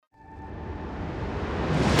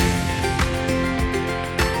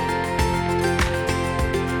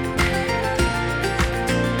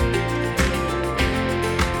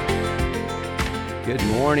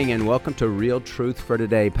morning and welcome to Real Truth for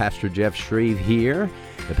Today. Pastor Jeff Shreve here,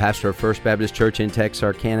 the pastor of First Baptist Church in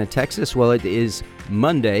Texarkana, Texas. Well, it is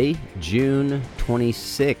Monday, June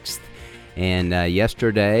 26th. And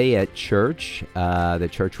yesterday at church, the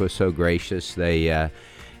church was so gracious. They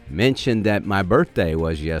mentioned that my birthday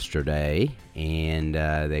was yesterday, and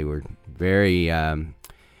they were very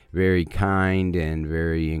kind and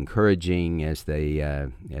very encouraging as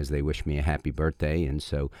they wished me a happy birthday. And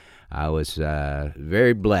so I was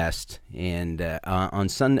very blessed. And on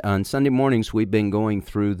Sunday mornings, we've been going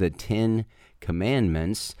through the 10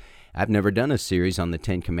 Commandments. I've never done a series on the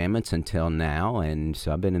 10 Commandments until now, and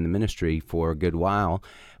so I've been in the ministry for a good while.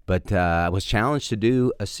 But I was challenged to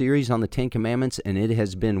do a series on the 10 Commandments, and it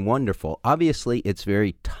has been wonderful. Obviously, it's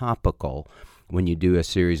very topical when you do a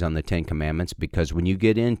series on the 10 Commandments, because when you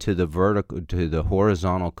get into the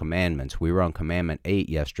horizontal commandments, we were on Commandment 8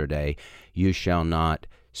 yesterday, you shall not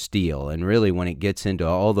steal. And really, when it gets into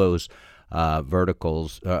all those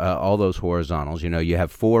verticals, all those horizontals, you have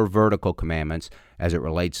 4 vertical commandments as it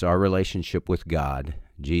relates to our relationship with God.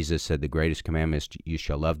 Jesus said the greatest commandment is you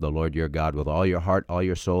shall love the Lord your God with all your heart, all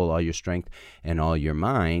your soul, all your strength, and all your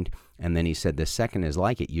mind. And then he said the second is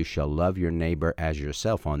like it, you shall love your neighbor as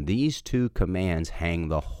yourself. On these 2 commands hang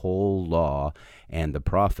the whole law and the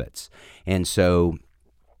prophets. And so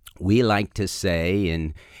we like to say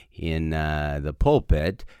in the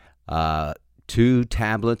pulpit, 2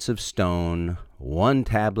 tablets of stone, 1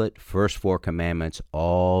 tablet, first 4 commandments,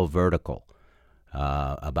 all vertical,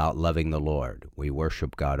 about loving the Lord. We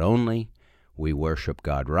worship God only. We worship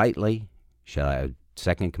God rightly.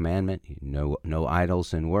 Second commandment, no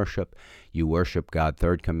idols in worship. You worship God.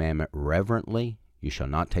 Third commandment, reverently. You shall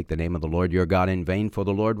not take the name of the Lord your God in vain, for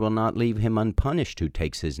the Lord will not leave him unpunished who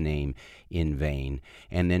takes his name in vain.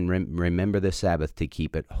 And then remember the Sabbath to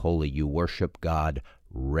keep it holy. You worship God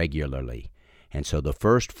regularly. And so the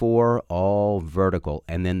first 4, all vertical.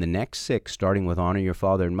 And then the next 6, starting with honor your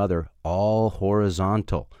father and mother, all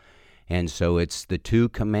horizontal. And so it's the 2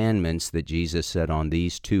 commandments that Jesus said on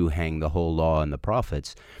these 2 hang the whole law and the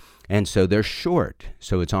prophets. And so they're short.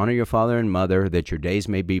 So it's honor your father and mother, that your days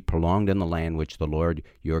may be prolonged in the land which the Lord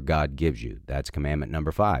your God gives you. That's commandment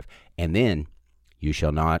number 5. And then you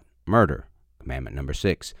shall not murder. Commandment number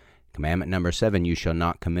 6. Commandment number 7, you shall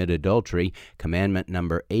not commit adultery. Commandment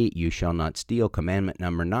number 8, you shall not steal. Commandment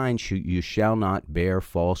number 9, you shall not bear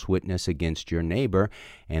false witness against your neighbor.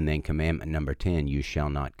 And then commandment number 10, you shall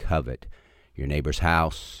not covet your neighbor's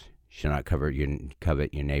house. You shall not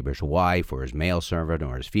covet your neighbor's wife, or his male servant,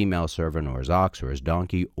 or his female servant, or his ox, or his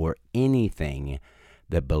donkey, or anything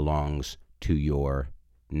that belongs to your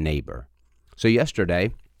neighbor. So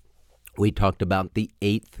yesterday, we talked about the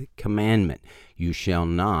 8th commandment. You shall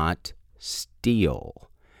not steal.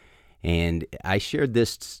 And I shared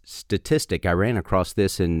this statistic. I ran across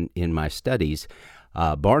this in my studies.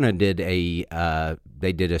 Barna did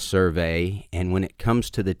a survey, and when it comes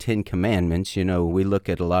to the 10 commandments, we look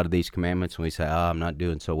at a lot of these commandments and we say, I'm not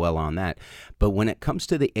doing so well on that. But when it comes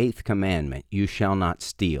to the 8th commandment, you shall not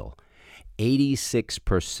steal,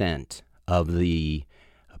 86% of the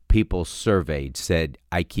people surveyed said,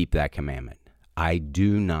 I keep that commandment. I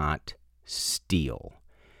do not steal.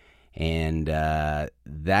 And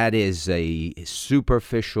that is a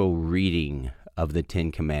superficial reading of the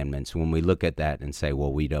 10 Commandments when we look at that and say,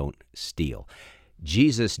 well, we don't steal.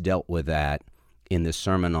 Jesus dealt with that in the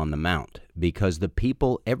Sermon on the Mount, because the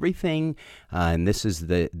people, everything, and this is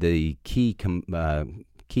the key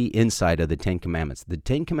insight of the 10 Commandments. The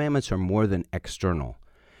 10 Commandments are more than external.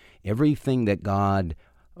 Everything that God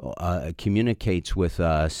communicates with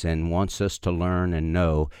us and wants us to learn and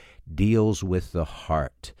know deals with the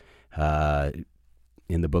heart.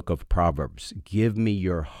 In the book of Proverbs, give me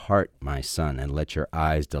your heart, my son, and let your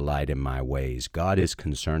eyes delight in my ways. God is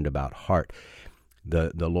concerned about heart.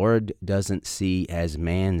 The Lord doesn't see as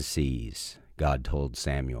man sees, God told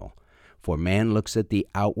Samuel. For man looks at the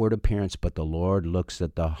outward appearance, but the Lord looks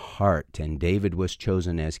at the heart. And David was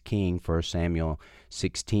chosen as king, 1 Samuel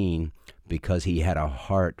 16, because he had a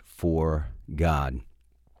heart for God.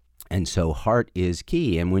 And so heart is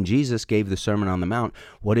key. And when Jesus gave the Sermon on the Mount,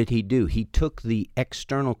 what did he do? He took the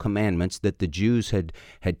external commandments that the Jews had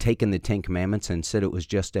taken the 10 Commandments and said it was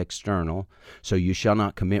just external. So you shall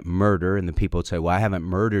not commit murder. And the people would say, well, I haven't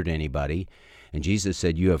murdered anybody. And Jesus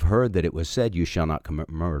said, you have heard that it was said, you shall not commit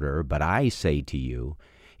murder. But I say to you,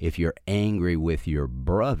 if you're angry with your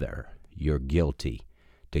brother, you're guilty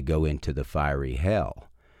to go into the fiery hell.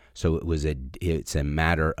 So it's a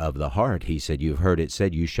matter of the heart. He said, you've heard it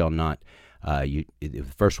said, you shall not, the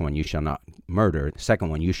first one, you shall not murder. The second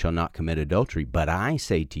one, you shall not commit adultery. But I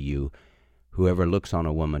say to you, Whoever looks on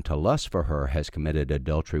a woman to lust for her has committed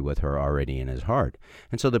adultery with her already in his heart.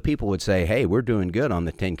 And so the people would say, hey, we're doing good on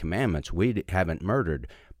the 10 Commandments. We haven't murdered.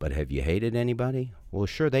 But have you hated anybody? Well,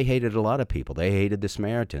 sure, they hated a lot of people. They hated the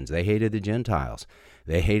Samaritans. They hated the Gentiles.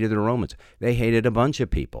 They hated the Romans. They hated a bunch of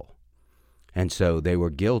people. And so they were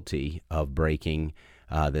guilty of breaking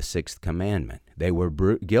the 6th commandment. They were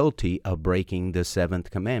guilty of breaking the 7th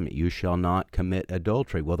commandment. You shall not commit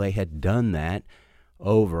adultery. Well, they had done that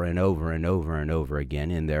over and over and over and over again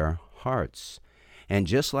in their hearts. And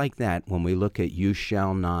just like that, when we look at you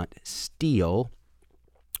shall not steal,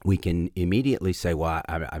 we can immediately say, well,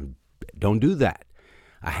 I don't do that.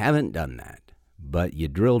 I haven't done that. But you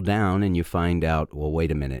drill down and you find out, well,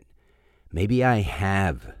 wait a minute, maybe I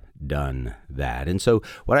have done that. And so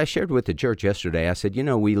what I shared with the church yesterday, I said,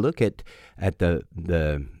 we look at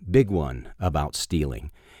the big one about stealing,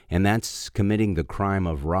 and that's committing the crime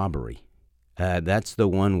of robbery. That's the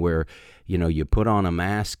one where, you put on a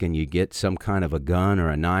mask and you get some kind of a gun or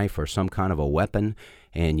a knife or some kind of a weapon,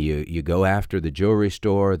 and you go after the jewelry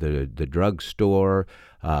store, the drug store,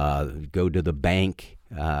 go to the bank,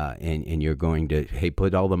 and you're going to, hey,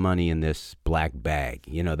 put all the money in this black bag,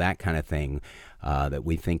 that kind of thing that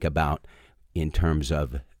we think about in terms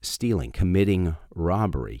of stealing, committing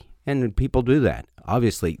robbery. And people do that.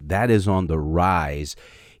 Obviously, that is on the rise.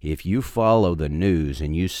 If you follow the news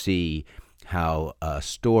and you see how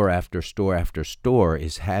store after store after store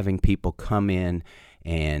is having people come in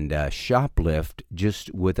and shoplift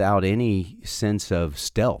just without any sense of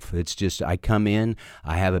stealth. It's just, I come in,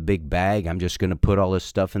 I have a big bag, I'm just going to put all this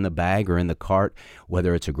stuff in the bag or in the cart,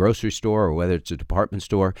 whether it's a grocery store or whether it's a department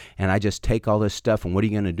store, and I just take all this stuff, and what are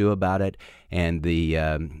you going to do about it? And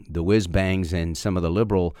the whiz-bangs in some of the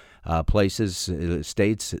liberal places,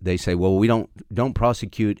 states, they say, well, we don't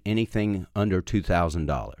prosecute anything under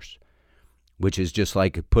 $2,000. Which is just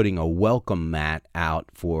like putting a welcome mat out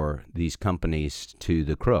for these companies to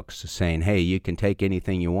the crooks, saying, hey, you can take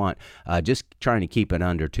anything you want, just trying to keep it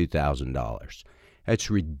under $2,000.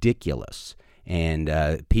 That's ridiculous. And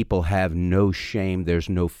people have no shame. There's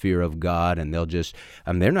no fear of God, and they'll just,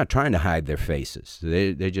 they're not trying to hide their faces.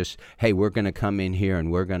 They're just, hey, we're going to come in here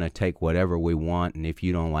and we're going to take whatever we want, and if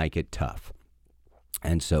you don't like it, tough.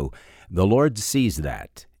 And so the Lord sees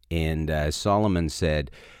that. And Solomon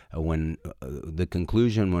said, when the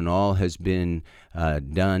conclusion, when all has been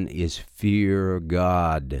done, is fear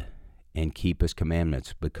God and keep his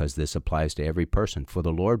commandments, because this applies to every person. For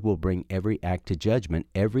the Lord will bring every act to judgment,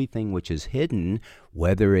 everything which is hidden,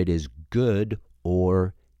 whether it is good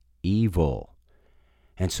or evil.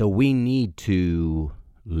 And so we need to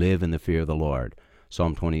live in the fear of the Lord.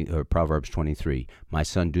 Proverbs 23, my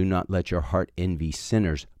son, do not let your heart envy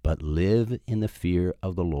sinners, but live in the fear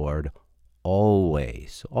of the Lord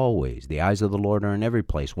always, always. The eyes of the Lord are in every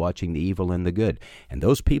place, watching the evil and the good. And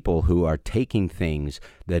those people who are taking things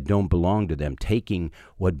that don't belong to them, taking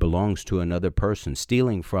what belongs to another person,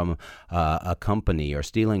 stealing from a company or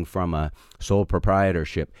stealing from a sole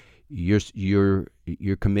proprietorship, you're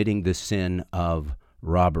committing the sin of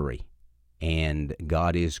robbery. And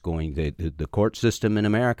God is going to, the court system in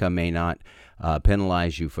America may not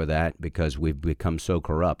penalize you for that because we've become so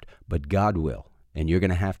corrupt, but God will. And you're going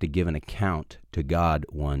to have to give an account to God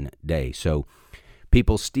one day. So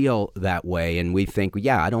people steal that way, and we think,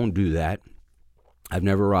 yeah, I don't do that. I've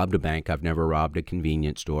never robbed a bank. I've never robbed a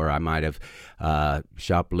convenience store. I might have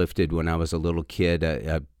shoplifted when I was a little kid,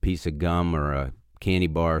 a piece of gum or a candy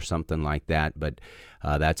bar or something like that, but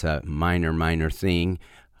that's a minor thing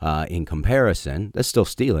in comparison. That's still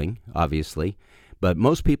stealing, obviously. But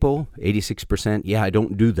most people, 86%, yeah, I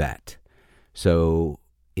don't do that. So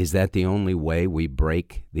is that the only way we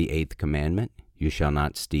break the 8th commandment? You shall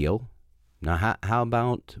not steal. Now, how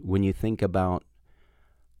about when you think about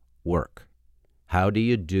work? How do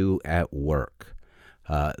you do at work?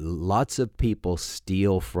 Lots of people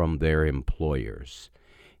steal from their employers.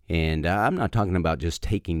 And I'm not talking about just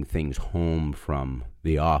taking things home from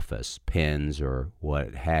the office, pens or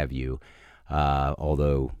what have you,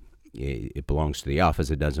 although it belongs to the office.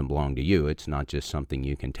 It doesn't belong to you. It's not just something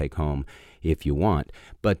you can take home if you want.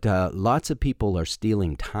 But lots of people are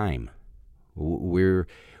stealing time. We're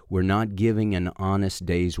not giving an honest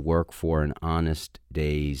day's work for an honest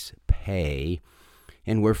day's pay.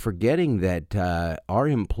 And we're forgetting that our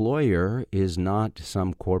employer is not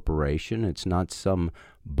some corporation. It's not some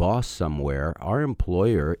boss somewhere. Our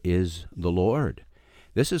employer is the Lord.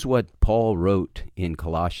 This is what Paul wrote in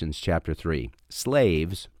Colossians chapter 3.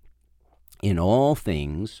 Slaves, in all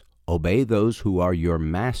things, obey those who are your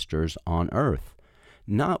masters on earth,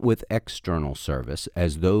 not with external service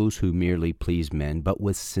as those who merely please men, but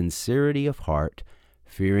with sincerity of heart,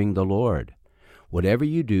 fearing the Lord. Whatever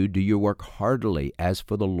you do, do your work heartily as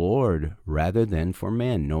for the Lord rather than for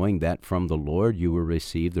men, knowing that from the Lord you will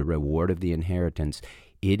receive the reward of the inheritance.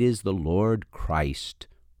 It is the Lord Christ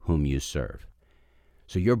whom you serve.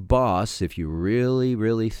 So your boss, if you really,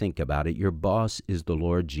 really think about it, your boss is the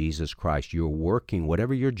Lord Jesus Christ. You're working,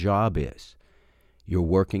 whatever your job is, you're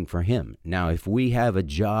working for him. Now, if we have a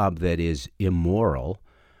job that is immoral,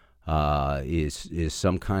 is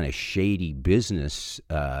some kind of shady business,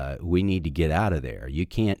 we need to get out of there. You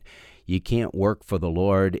can't work for the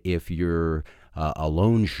Lord if you're a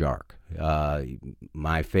loan shark.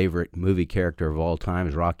 My favorite movie character of all time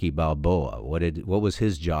is Rocky Balboa. What was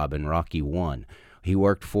his job in Rocky 1? He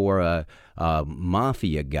worked for a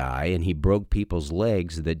mafia guy, and he broke people's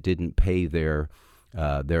legs that didn't pay their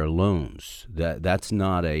loans. That's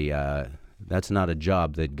not a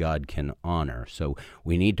job that God can honor. So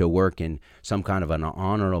we need to work in some kind of an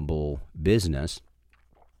honorable business.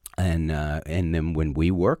 And then when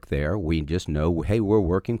we work there, we just know, hey, we're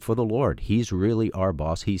working for the Lord. He's really our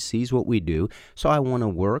boss. He sees what we do. So I want to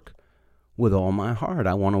work with all my heart.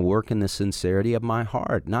 I want to work in the sincerity of my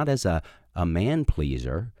heart, not as a man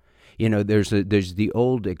pleaser. You know, there's the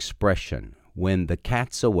old expression, when the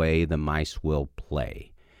cat's away, the mice will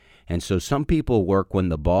play. And so some people work when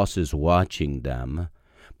the boss is watching them,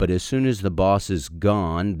 but as soon as the boss is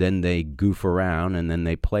gone, then they goof around, and then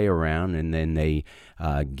they play around, and then they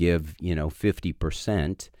give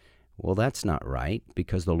 50%. Well, that's not right,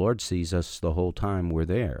 because the Lord sees us the whole time we're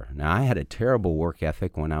there. Now, I had a terrible work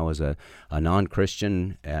ethic when I was a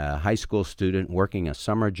non-Christian high school student working a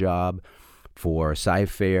summer job for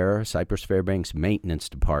Cypress Fairbanks Maintenance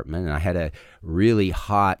Department, and I had a really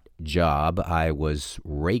hot job. I was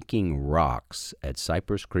raking rocks at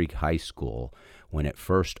Cypress Creek High School when it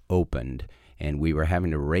first opened, and we were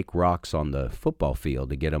having to rake rocks on the football field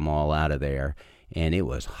to get them all out of there. And it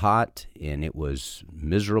was hot, and it was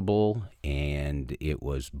miserable, and it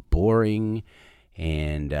was boring,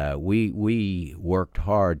 and we worked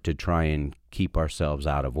hard to try and keep ourselves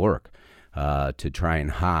out of work, to try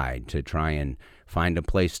and hide, to try and find a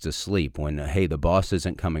place to sleep when, hey, the boss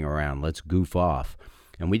isn't coming around, let's goof off.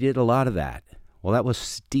 And we did a lot of that. Well, that was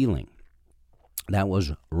stealing. That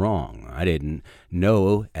was wrong. I didn't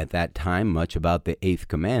know at that time much about the 8th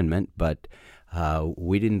commandment, but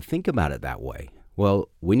we didn't think about it that way. Well,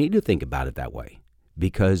 we need to think about it that way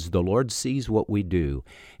because the Lord sees what we do.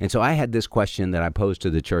 And so I had this question that I posed to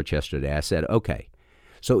the church yesterday. I said, okay,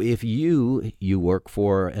 so if you work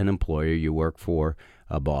for an employer, you work for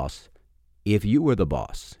a boss, if you were the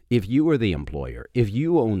boss, if you were the employer, if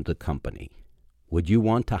you owned the company, would you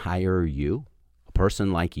want to hire you, a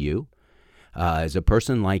person like you? Is a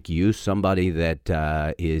person like you somebody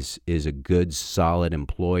that is a good, solid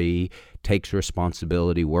employee, takes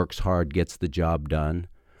responsibility, works hard, gets the job done?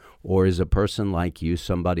 Or is a person like you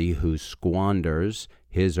somebody who squanders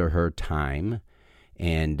his or her time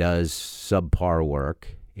and does subpar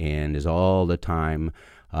work and is all the time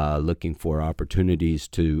looking for opportunities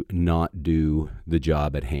to not do the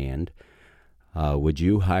job at hand? Would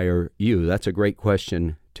you hire you? That's a great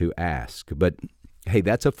question to ask. But hey,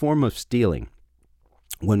 that's a form of stealing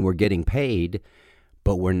when we're getting paid,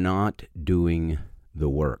 but we're not doing the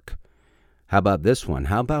work. How about this one?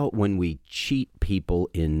 How about when we cheat people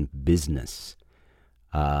in business?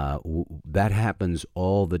 That happens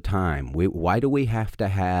all the time. Why do we have to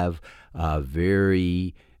have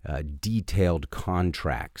very detailed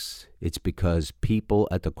contracts? It's because people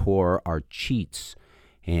at the core are cheats.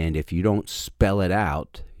 And if you don't spell it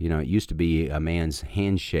out, it used to be a man's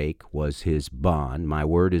handshake was his bond. My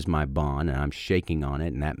word is my bond, and I'm shaking on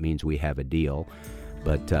it, and that means we have a deal.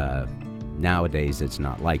 But nowadays, it's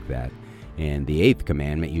not like that. And the 8th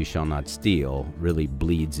commandment, you shall not steal, really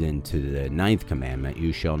bleeds into the 9th commandment,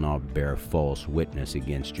 you shall not bear false witness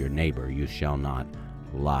against your neighbor. You shall not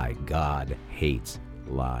lie. God hates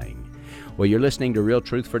lying. Well, you're listening to Real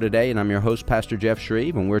Truth for Today, and I'm your host, Pastor Jeff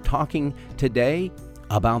Shreve, and we're talking today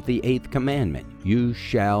about the 8th commandment. You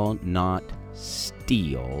shall not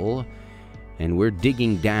steal. And we're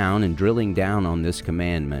digging down and drilling down on this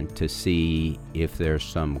commandment to see if there's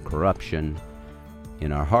some corruption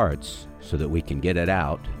in our hearts so that we can get it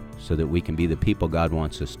out, so that we can be the people God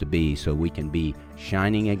wants us to be, so we can be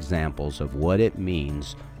shining examples of what it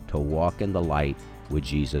means to walk in the light with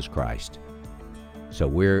Jesus Christ. So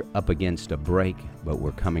we're up against a break, but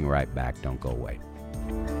we're coming right back. Don't go away.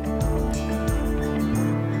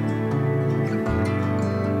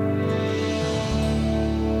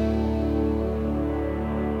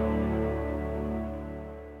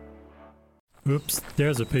 Oops,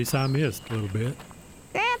 there's a piece I missed a little bit.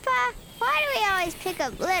 Grandpa, why do we always pick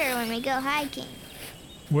up litter when we go hiking?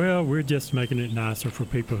 Well, we're just making it nicer for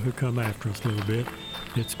people who come after us a little bit.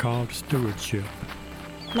 It's called stewardship.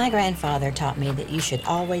 My grandfather taught me that you should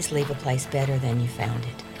always leave a place better than you found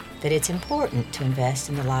it, that it's important to invest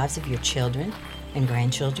in the lives of your children and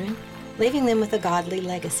grandchildren, leaving them with a godly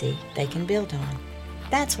legacy they can build on.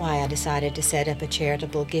 That's why I decided to set up a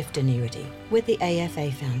charitable gift annuity with the AFA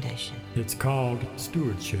Foundation. It's called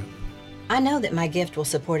stewardship. I know that my gift will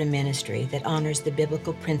support a ministry that honors the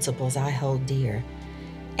biblical principles I hold dear,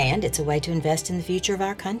 and it's a way to invest in the future of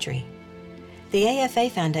our country. The AFA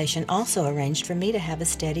Foundation also arranged for me to have a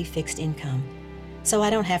steady fixed income, so I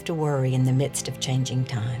don't have to worry in the midst of changing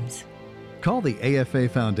times. Call the AFA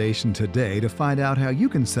Foundation today to find out how you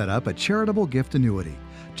can set up a charitable gift annuity.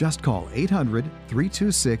 Just call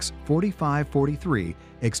 800-326-4543,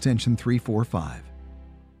 extension 345.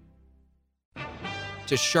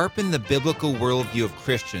 To sharpen the biblical worldview of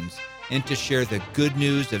Christians and to share the good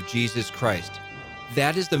news of Jesus Christ.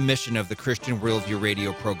 That is the mission of the Christian Worldview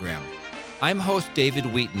radio program. I'm host David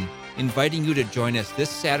Wheaton, inviting you to join us this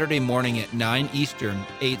Saturday morning at 9 Eastern,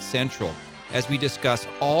 8 Central, as we discuss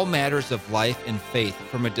all matters of life and faith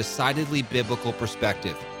from a decidedly biblical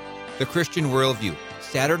perspective. The Christian Worldview,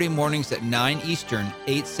 Saturday mornings at 9 Eastern,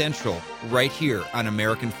 8 Central, right here on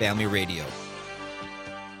American Family Radio.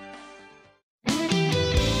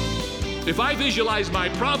 If I visualize my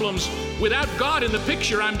problems without God in the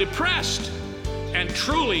picture, I'm depressed. And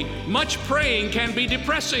truly, much praying can be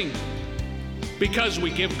depressing, because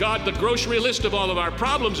we give God the grocery list of all of our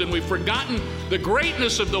problems and we've forgotten the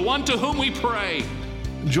greatness of the one to whom we pray.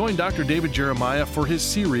 Join Dr. David Jeremiah for his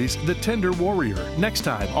series, The Tender Warrior, next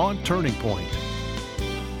time on Turning Point.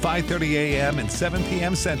 5:30 a.m. and 7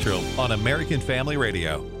 p.m. Central on American Family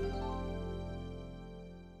Radio.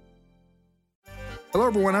 Hello,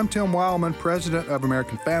 everyone. I'm Tim Wildman, president of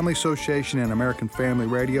American Family Association and American Family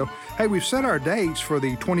Radio. Hey, we've set our dates for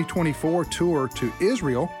the 2024 tour to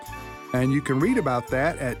Israel, and you can read about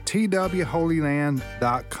that at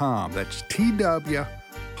twholyland.com. That's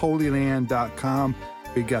twholyland.com.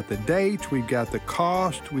 We've got the dates, we've got the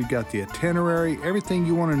cost, we've got the itinerary, everything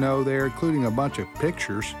you want to know there, including a bunch of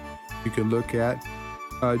pictures you can look at.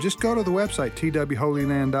 Just go to the website,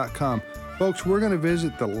 twholyland.com. Folks, we're going to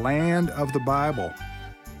visit the land of the Bible,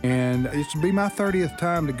 and it's to be my 30th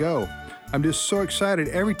time to go. I'm just so excited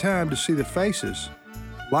every time to see the faces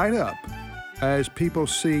light up as people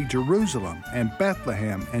see Jerusalem and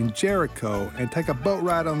Bethlehem and Jericho and take a boat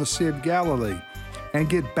ride on the Sea of Galilee and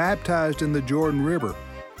get baptized in the Jordan River.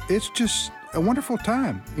 It's just a wonderful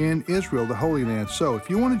time in Israel, the Holy Land. So if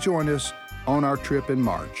you want to join us on our trip in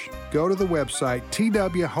March, go to the website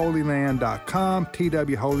twholyland.com,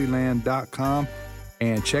 twholyland.com,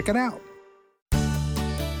 and check it out.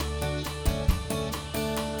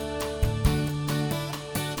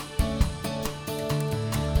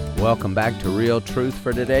 Welcome back to Real Truth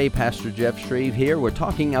for Today. Pastor Jeff Shreve here. We're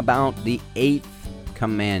talking about the 8th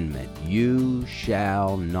commandment. You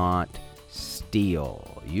shall not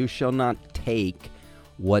steal. You shall not take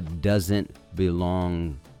what doesn't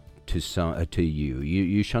belong to you.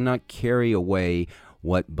 You shall not carry away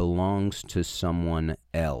what belongs to someone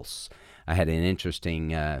else. I had an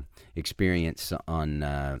interesting experience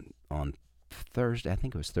on Thursday. I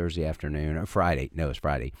think it was Thursday afternoon or Friday. No, it was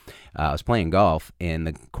Friday. I was playing golf, and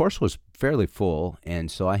the course was fairly full, and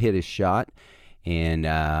so I hit a shot, and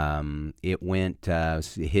it went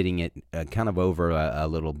hitting it kind of over a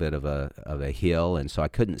little bit of a hill, and so I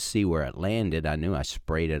couldn't see where it landed. I knew I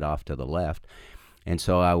sprayed it off to the left. And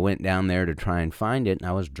so I went down there to try and find it, and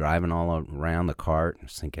I was driving all around the cart. I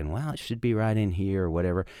was thinking, well, it should be right in here or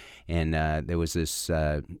whatever. And there was this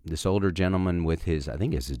older gentleman with I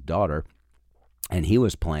think it's his daughter, and he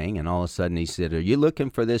was playing, and all of a sudden he said, "Are you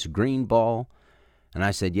looking for this green ball?" And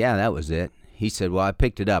I said, "Yeah, that was it." He said, "Well, I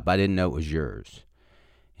picked it up. I didn't know it was yours."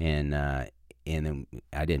 And then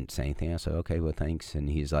I didn't say anything. I said, "Okay, well, thanks."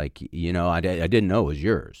 And he's like, I didn't know it was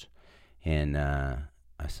yours. And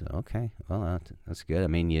I said, okay, well, that's good. I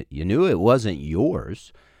mean, you knew it wasn't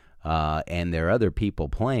yours, and there are other people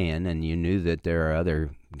playing, and you knew that there are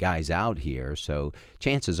other guys out here, so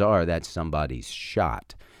chances are that's somebody's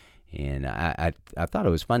shot. And I thought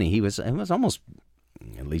it was funny. It was almost,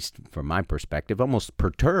 at least from my perspective, almost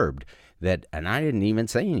perturbed and I didn't even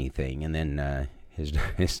say anything. And then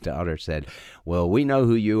his daughter said, "Well, we know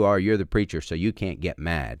who you are. You're the preacher, so you can't get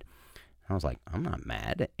mad." I was like, I'm not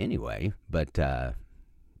mad anyway, but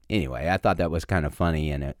anyway, I thought that was kind of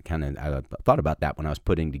funny, and I thought about that when I was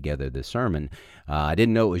putting together the sermon. I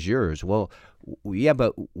didn't know it was yours. Well, yeah,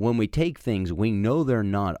 but when we take things, we know they're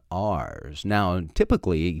not ours. Now,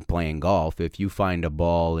 typically, playing golf, if you find a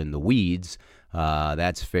ball in the weeds,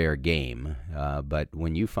 that's fair game. But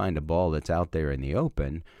when you find a ball that's out there in the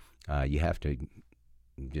open, you have to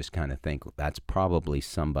just kind of think that's probably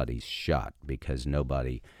somebody's shot, because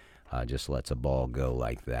nobody just lets a ball go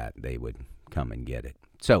like that. They would come and get it.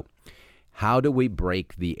 So how do we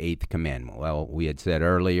break the 8th commandment? Well, we had said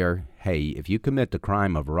earlier, hey, if you commit the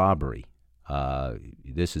crime of robbery,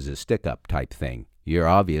 this is a stick-up type thing. You're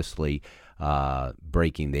obviously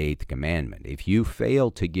breaking the 8th commandment. If you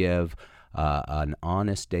fail to give an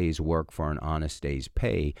honest day's work for an honest day's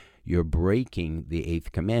pay, you're breaking the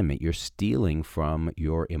 8th commandment. You're stealing from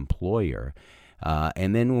your employer.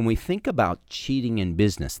 And then when we think about cheating in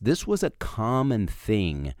business, this was a common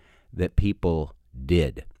thing that people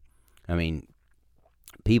did. I mean,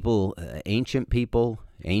 ancient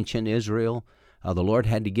Israel, the Lord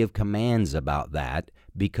had to give commands about that,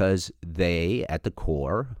 because they, at the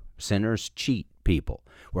core, sinners cheat people.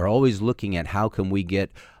 We're always looking at how can we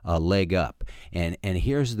get a leg up. And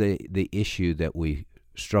here's the issue that we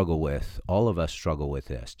struggle with. All of us struggle with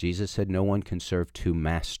this. Jesus said no one can serve two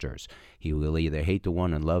masters. He will either hate the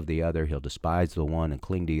one and love the other. He'll despise the one and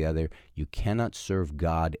cling to the other. You cannot serve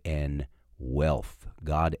God and wealth,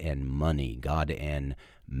 God and money, God and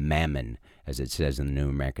mammon, as it says in the New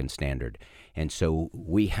American Standard. And so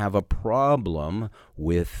we have a problem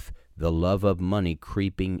with the love of money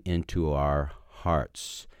creeping into our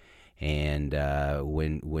hearts. And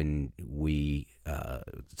when we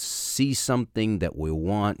see something that we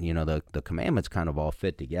want, the commandments kind of all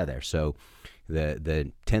fit together. So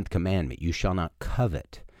the 10th commandment, you shall not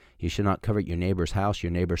covet. You shall not covet your neighbor's house,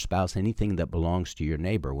 your neighbor's spouse, anything that belongs to your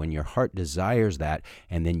neighbor. When your heart desires that,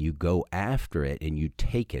 and then you go after it and you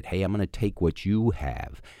take it, hey, I'm going to take what you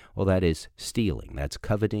have. Well, that is stealing. That's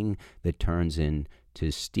coveting that turns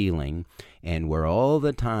into stealing. And we're all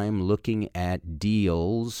the time looking at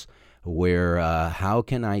deals where how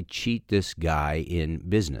can I cheat this guy in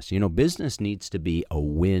business? Business needs to be a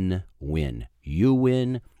win-win. You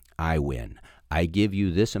win, I win. I give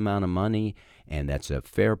you this amount of money, and that's a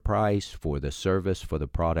fair price for the service, for the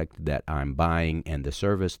product that I'm buying, and the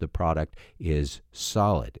service, the product is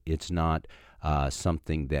solid. It's not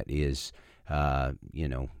something that is,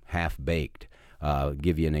 half-baked.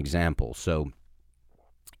 Give you an example. So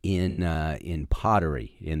in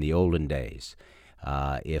pottery in the olden days,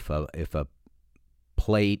 if a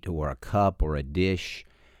plate or a cup or a dish,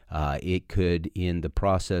 it could, in the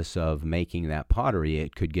process of making that pottery,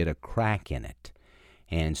 it could get a crack in it.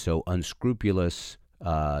 And so unscrupulous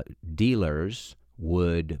dealers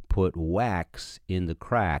would put wax in the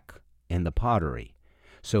crack in the pottery.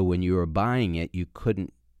 So when you were buying it, you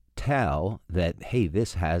couldn't tell that, hey,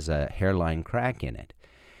 this has a hairline crack in it.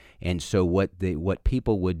 And so what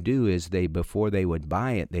people would do is before they would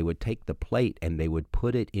buy it, they would take the plate and they would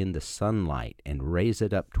put it in the sunlight and raise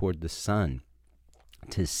it up toward the sun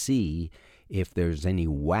to see if there's any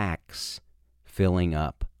wax filling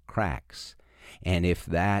up cracks. And if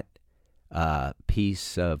that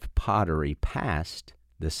piece of pottery passed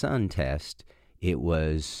the sun test, it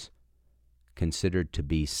was considered to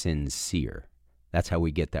be sincere. That's how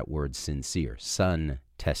we get that word sincere, sun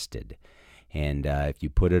tested. And if you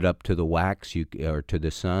put it up to the wax or to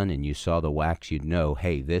the sun and you saw the wax, you'd know,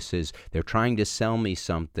 hey, they're trying to sell me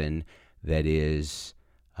something that is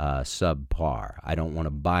subpar. I don't want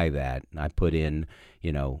to buy that. I put in,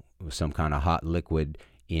 some kind of hot liquid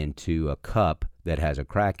into a cup that has a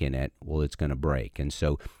crack in it. Well, it's going to break. And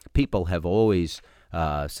so people have always,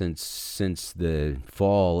 since the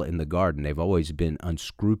fall in the garden, they've always been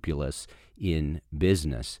unscrupulous in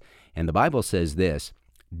business. And the Bible says this: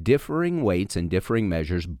 differing weights and differing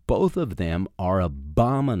measures, both of them are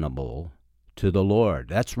abominable to the Lord.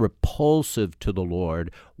 That's repulsive to the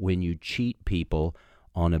Lord when you cheat people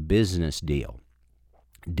on a business deal.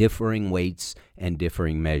 Differing weights and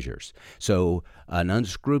differing measures. So an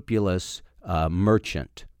unscrupulous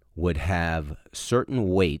merchant would have certain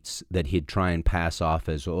weights that he'd try and pass off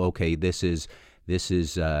as, okay, this is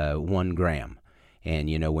 1 gram.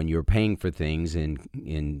 And, when you're paying for things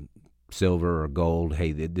in silver or gold,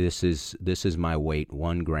 hey, this is my weight,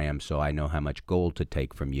 1 gram, so I know how much gold to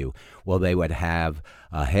take from you. Well, they would have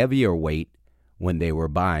a heavier weight when they were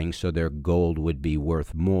buying, so their gold would be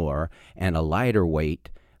worth more, and a lighter weight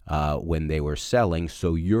when they were selling,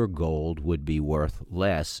 so your gold would be worth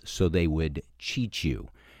less, so they would cheat you.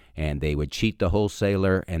 And they would cheat the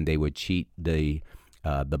wholesaler, and they would cheat the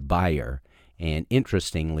buyer. And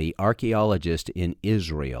interestingly, archaeologists in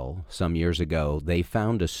Israel some years ago, they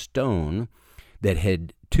found a stone that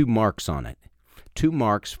had 2 marks on it. 2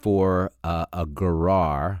 marks for a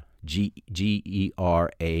gerah, G-E-R-A-H,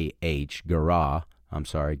 gerah,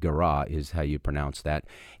 Gerah is how you pronounce that,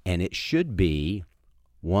 and it should be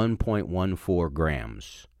 1.14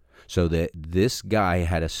 grams. So that this guy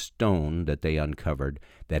had a stone that they uncovered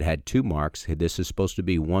that had 2 marks. This is supposed to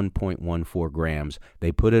be 1.14 grams.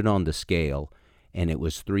 They put it on the scale, and it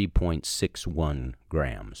was 3.61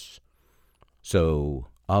 grams. So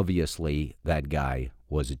obviously that guy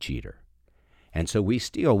was a cheater. And so we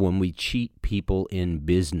steal when we cheat people in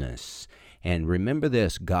business. And remember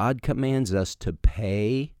this, God commands us to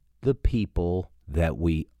pay the people that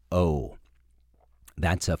we owe.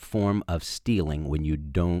 That's a form of stealing when you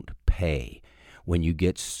don't pay. When you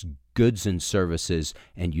get goods and services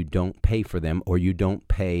and you don't pay for them, or you don't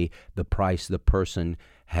pay the price the person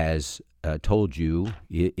has told you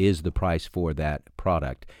is the price for that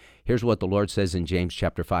product. Here's what the Lord says in James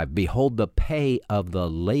chapter 5. Behold the pay of the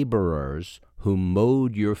laborers who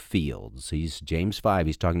mowed your fields. James 5,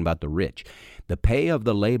 he's talking about the rich. The pay of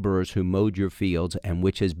the laborers who mowed your fields, and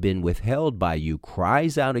which has been withheld by you,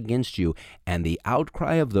 cries out against you, and the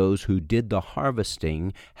outcry of those who did the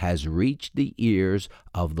harvesting has reached the ears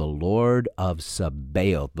of the Lord of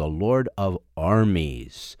Sabaoth, the Lord of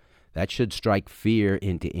armies. That should strike fear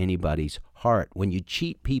into anybody's heart. When you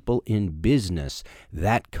cheat people in business,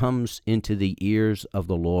 that comes into the ears of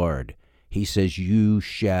the Lord. He says, you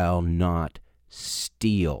shall not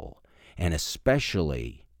steal. And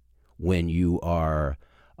especially when you are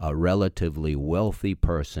a relatively wealthy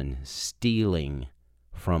person stealing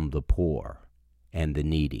from the poor and the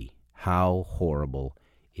needy. How horrible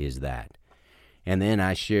is that? And then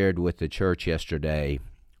I shared with the church yesterday,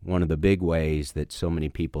 one of the big ways that so many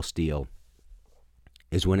people steal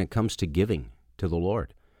is when it comes to giving to the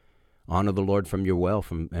Lord. Honor the Lord from your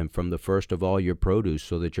wealth and from the first of all your produce,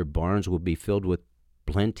 so that your barns will be filled with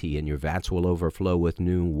plenty and your vats will overflow with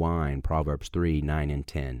new wine. Proverbs 3, 9, and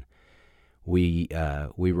 10. We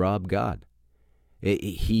rob God.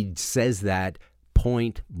 He says that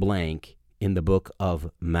point blank in the book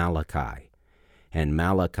of Malachi. And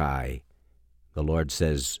Malachi, the Lord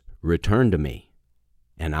says, return to me,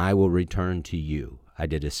 and I will return to you. I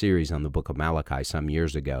did a series on the book of Malachi some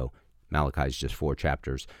years ago. Malachi is just 4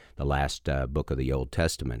 chapters, the last book of the Old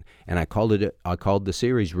Testament. And I called the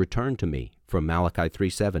series Return to Me, from Malachi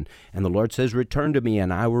 3:7. And the Lord says, return to me,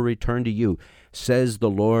 and I will return to you, says the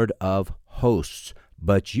Lord of hosts.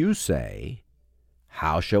 But you say,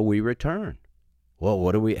 how shall we return?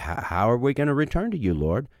 Well, how are we going to return to you,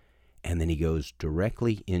 Lord? And then he goes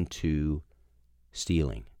directly into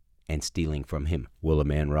stealing, and stealing from him. Will a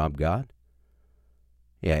man rob God?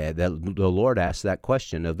 Yeah, the Lord asked that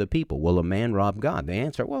question of the people. Will a man rob God? The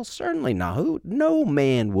answer, well, certainly not. No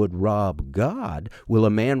man would rob God. Will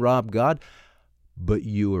a man rob God? But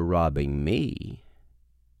you are robbing me.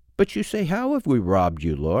 But you say, how have we robbed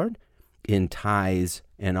you, Lord? In tithes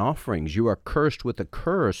and offerings. You are cursed with a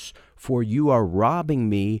curse, for you are robbing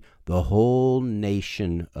me, the whole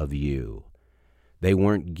nation of you. They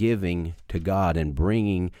weren't giving to God and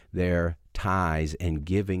bringing their tithes and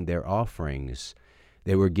giving their offerings.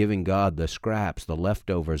 They were giving God the scraps, the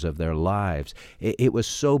leftovers of their lives. It was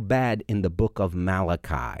so bad in the book of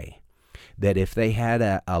Malachi that if they had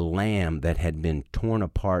a lamb that had been torn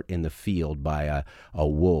apart in the field by a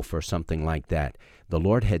wolf or something like that, the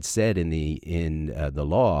Lord had said in the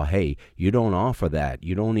law, hey, you don't offer that,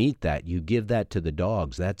 you don't eat that, you give that to the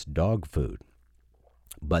dogs. That's dog food.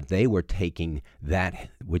 But they were taking that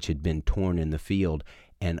which had been torn in the field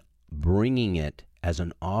and bringing it as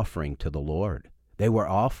an offering to the Lord. They were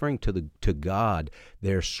offering to God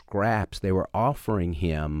their scraps. They were offering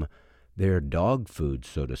him their dog food,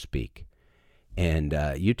 so to speak. And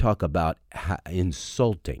you talk about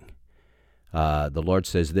insulting. The Lord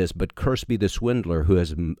says this, but cursed be the swindler who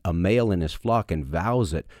has a male in his flock and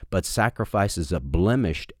vows it, but sacrifices a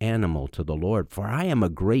blemished animal to the Lord. For I am a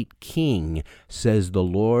great king, says the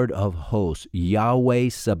Lord of hosts, Yahweh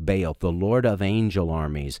Sabaoth, the Lord of angel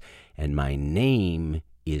armies, and my name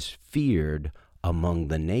is feared among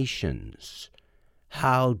the nations.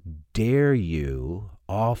 How dare you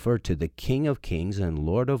offer to the King of Kings and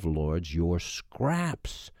Lord of Lords your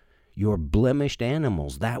scraps, your blemished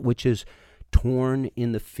animals, that which is torn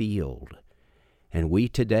in the field. And we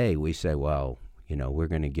today, we say, well, we're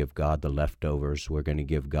going to give God the leftovers. We're going to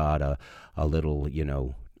give God a little,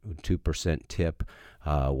 2% tip,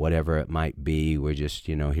 whatever it might be. We're just,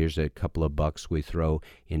 here's a couple of bucks we throw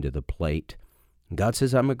into the plate. God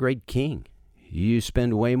says, I'm a great king. You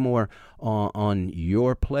spend way more on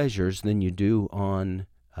your pleasures than you do on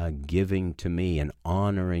giving to me and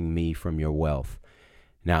honoring me from your wealth.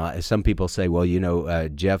 Now, some people say, well,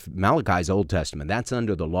 Jeff, Malachi's Old Testament, that's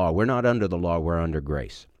under the law. We're not under the law, we're under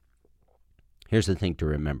grace. Here's the thing to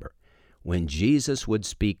remember. When Jesus would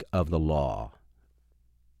speak of the law,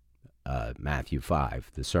 Matthew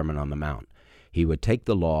 5, the Sermon on the Mount, he would take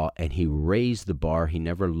the law and he raised the bar. He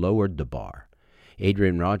never lowered the bar.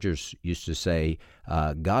 Adrian Rogers used to say,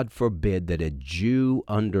 God forbid that a Jew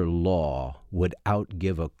under law would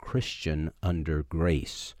outgive a Christian under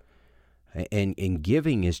grace. And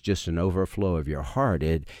giving is just an overflow of your heart.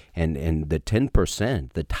 And the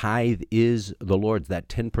 10%, the tithe is the Lord's. That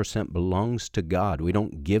 10% belongs to God. We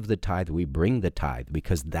don't give the tithe, we bring the tithe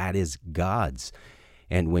because that is God's.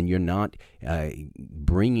 And when you're not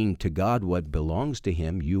bringing to God what belongs to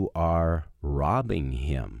him, you are robbing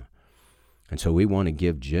him. And so we want to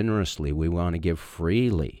give generously. We want to give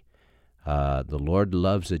freely. The Lord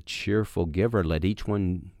loves a cheerful giver. Let each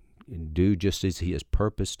one do just as he has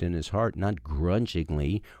purposed in his heart, not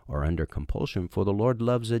grudgingly or under compulsion, for the Lord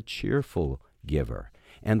loves a cheerful giver,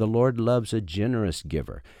 and the Lord loves a generous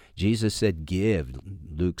giver. Jesus said, give,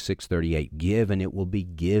 Luke 6:38, give, and it will be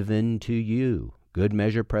given to you. Good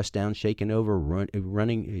measure, pressed down, shaken over,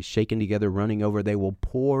 shaken together, running over, they will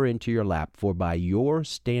pour into your lap, for by your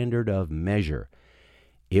standard of measure,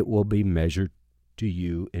 it will be measured to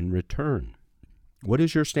you in return. What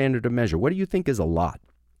is your standard of measure? What do you think is a lot?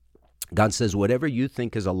 God says, whatever you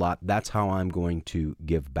think is a lot, that's how I'm going to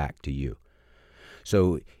give back to you.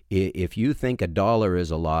 So if you think $1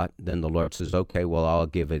 is a lot, then the Lord says, okay, well, I'll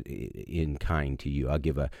give it in kind to you. I'll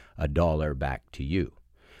give a $1 back to you.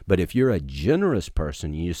 But if you're a generous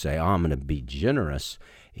person, you say, oh, I'm going to be generous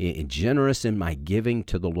in my giving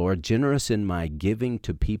to the Lord, generous in my giving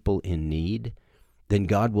to people in need, then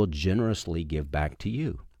God will generously give back to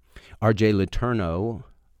you. R.J. Letourneau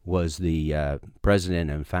was the president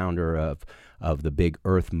and founder of the big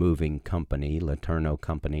earth-moving company, Letourneau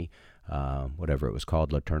Company, whatever it was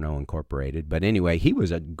called, Letourneau Incorporated. But anyway,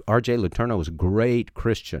 R.J. Letourneau was a great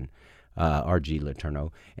Christian, R.G.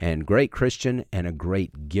 Letourneau, and great Christian and a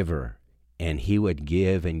great giver. And he would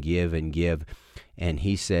give and give and give. And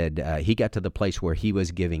he said he got to the place where he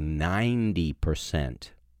was giving 90%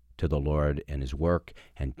 to the Lord and his work,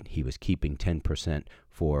 and he was keeping 10%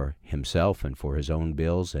 for himself and for his own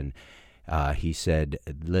bills. And he said,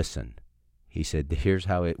 listen, he said, here's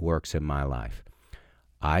how it works in my life.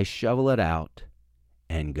 I shovel it out,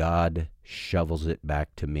 and God shovels it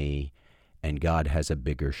back to me, and God has a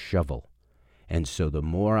bigger shovel. And so the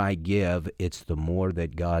more I give, it's the more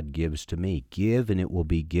that God gives to me. Give, and it will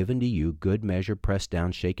be given to you. Good measure, pressed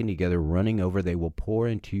down, shaken together, running over, they will pour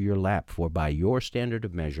into your lap. For by your standard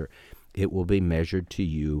of measure, it will be measured to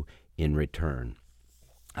you in return.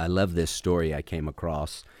 I love this story I came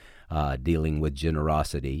across dealing with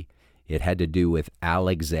generosity. It had to do with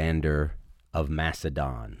Alexander of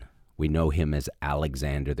Macedon. We know him as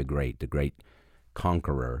Alexander the great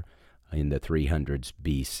conqueror in the 300s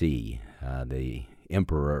BC, the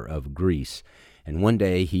emperor of Greece. And one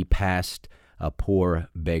day he passed a poor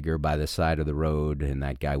beggar by the side of the road, and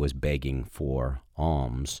that guy was begging for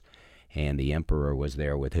alms. And the emperor was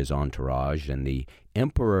there with his entourage, and the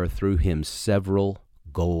emperor threw him several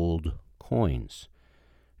gold coins.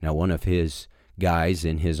 Now, one of his guys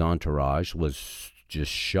in his entourage was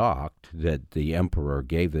just shocked that the emperor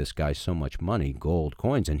gave this guy so much money, gold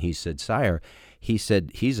coins. And he said, sire, he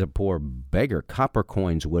said, he's a poor beggar. Copper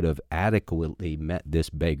coins would have adequately met this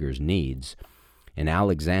beggar's needs. And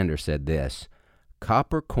Alexander said this,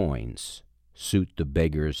 copper coins suit the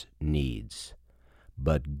beggar's needs,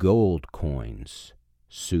 but gold coins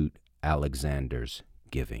suit Alexander's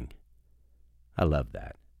giving. I love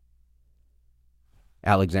that.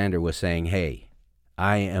 Alexander was saying, hey,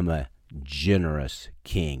 I am a generous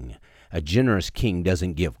king. A generous king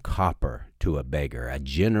doesn't give copper to a beggar. A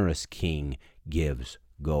generous king gives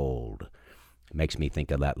gold. It makes me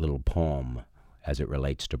think of that little poem as it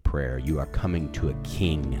relates to prayer. You are coming to a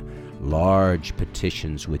king. Large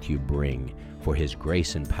petitions with you bring, for his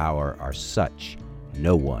grace and power are such,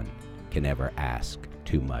 no one can ever ask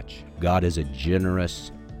too much. God is a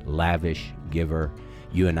generous, lavish giver.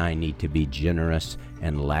 You and I need to be generous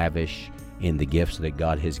and lavish in the gifts that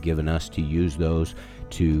God has given us, to use those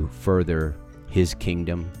to further his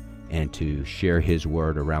kingdom and to share his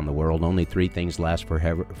word around the world. Only three things last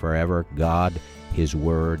forever: God, his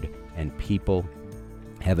word, and people.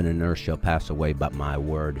 Heaven and earth shall pass away, but my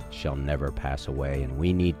word shall never pass away. And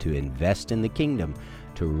we need to invest in the kingdom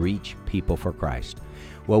to reach people for Christ.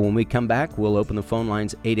 Well, when we come back, we'll open the phone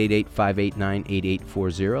lines,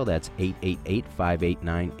 888-589-8840. That's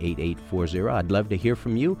 888-589-8840. I'd love to hear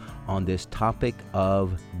from you on this topic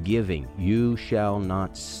of giving. You shall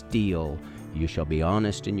not steal. You shall be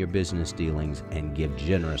honest in your business dealings and give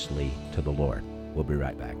generously to the Lord. We'll be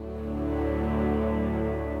right back.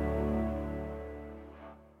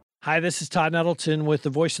 Hi, this is Todd Nettleton with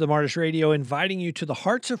the Voice of the Martyrs Radio, inviting you to the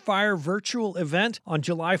Hearts of Fire virtual event on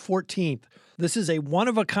July 14th. This is a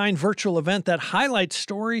one-of-a-kind virtual event that highlights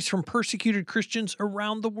stories from persecuted Christians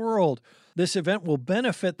around the world. This event will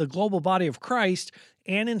benefit the global body of Christ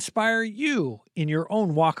and inspire you in your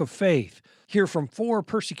own walk of faith. Hear from 4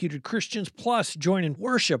 persecuted Christians, plus join in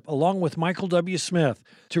worship along with Michael W. Smith.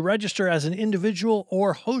 To register as an individual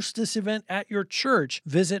or host this event at your church,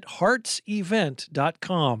 visit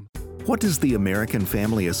heartsevent.com. What does the American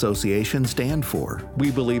Family Association stand for? We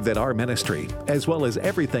believe that our ministry, as well as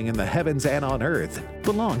everything in the heavens and on earth,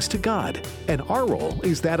 belongs to God, and our role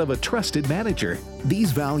is that of a trusted manager.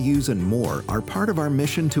 These values and more are part of our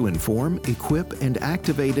mission to inform, equip, and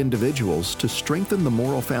activate individuals to strengthen the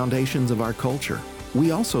moral foundations of our culture. We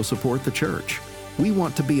also support the church. We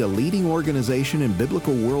want to be a leading organization in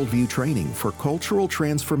biblical worldview training for cultural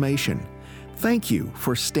transformation. Thank you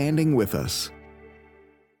for standing with us.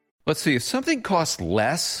 Let's see, if something costs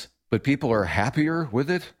less, but people are happier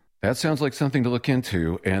with it, that sounds like something to look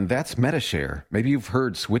into, and that's MediShare. Maybe you've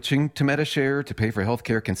heard switching to MediShare to pay for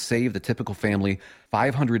healthcare can save the typical family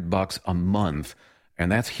 $500 a month,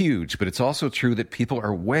 and that's huge, but it's also true that people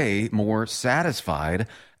are way more satisfied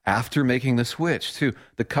after making the switch, too.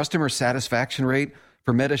 The customer satisfaction rate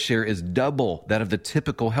for MediShare is double that of the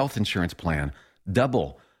typical health insurance plan.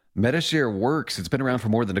 Double. MediShare works. It's been around for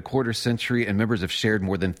more than a quarter century, and members have shared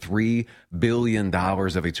more than $3 billion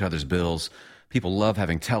of each other's bills. People love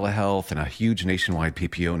having telehealth and a huge nationwide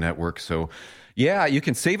PPO network. So, yeah, you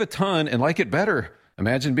can save a ton and like it better.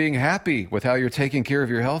 Imagine being happy with how you're taking care of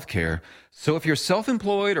your health care. So if you're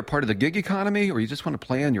self-employed or part of the gig economy, or you just want a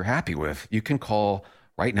plan you're happy with, you can call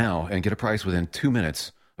right now and get a price within 2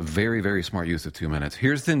 minutes. A very, very smart use of 2 minutes.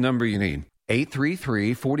 Here's the number you need.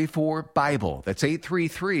 833-44-BIBLE. That's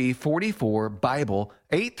 833-44-BIBLE.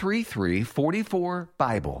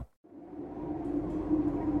 833-44-BIBLE.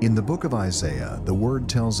 In the book of Isaiah, the word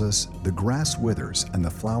tells us, "The grass withers and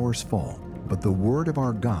the flowers fall, but the word of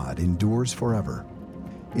our God endures forever."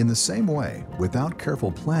 In the same way, without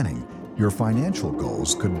careful planning, your financial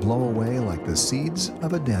goals could blow away like the seeds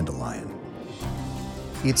of a dandelion.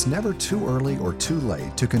 It's never too early or too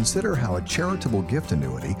late to consider how a charitable gift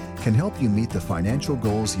annuity can help you meet the financial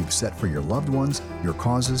goals you've set for your loved ones, your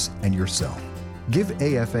causes, and yourself. Give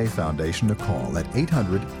AFA Foundation a call at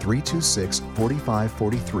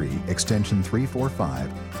 800-326-4543, extension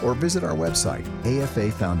 345, or visit our website,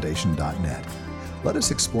 afafoundation.net. Let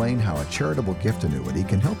us explain how a charitable gift annuity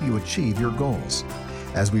can help you achieve your goals.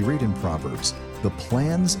 As we read in Proverbs, the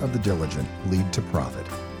plans of the diligent lead to profit.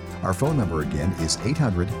 Our phone number again is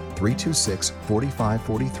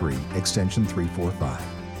 800-326-4543, extension 345.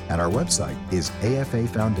 And our website is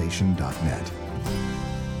afafoundation.net.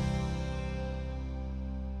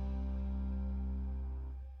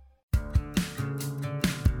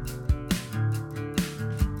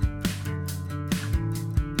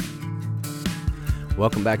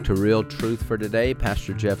 Welcome back to Real Truth for Today.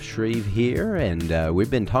 Pastor Jeff Shreve here, and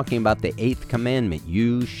we've been talking about the 8th commandment.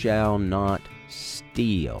 You shall not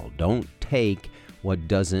steal. Don't take what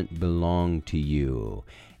doesn't belong to you.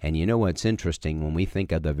 And you know what's interesting? When we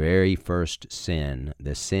think of the very first sin,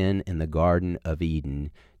 the sin in the Garden of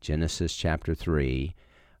Eden, Genesis chapter 3,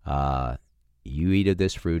 you eat of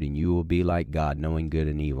this fruit and you will be like God, knowing good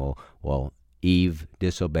and evil. Well, Eve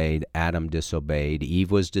disobeyed, Adam disobeyed. Eve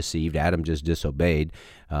was deceived, Adam just disobeyed.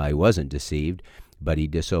 He wasn't deceived, but he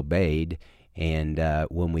disobeyed. And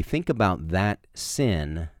when we think about that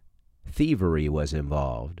sin, thievery was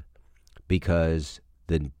involved, because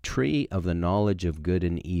the tree of the knowledge of good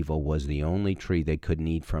and evil was the only tree they couldn't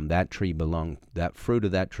eat from. That fruit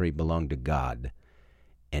of that tree belonged to God,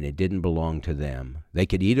 and it didn't belong to them. They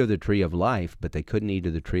could eat of the tree of life, but they couldn't eat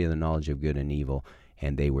of the tree of the knowledge of good and evil,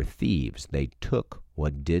 and they were thieves. They took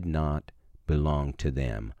what did not belong to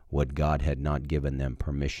them, what God had not given them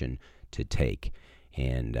permission to take,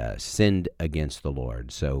 and sinned against the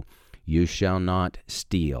Lord. So you shall not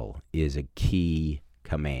steal is a key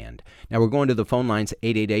command. Now we're going to the phone lines,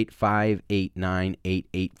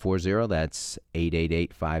 888-589-8840. That's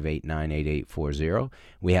 888-589-8840.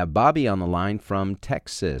 We have Bobby on the line from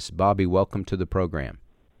Texas. Bobby, welcome to the program.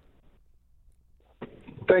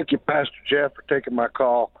 Thank you, Pastor Jeff, for taking my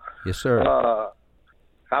call. Yes, sir.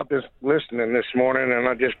 I've been listening this morning, and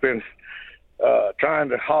I've just been trying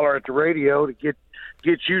to holler at the radio to get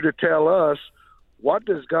you to tell us, what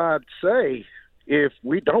does God say if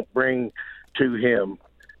we don't bring to him?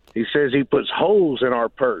 He says he puts holes in our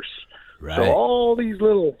purse. Right. So all these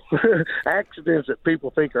little accidents that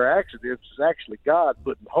people think are accidents is actually God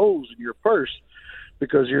putting holes in your purse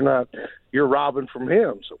because you're robbing from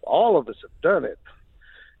him. So all of us have done it.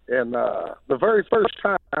 And the very first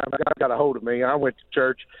time God got a hold of me, I went to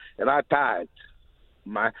church and I tithed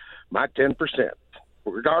my 10%.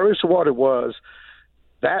 Regardless of what it was,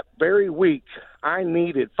 that very week I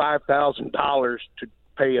needed $5,000 to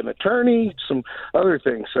pay an attorney, some other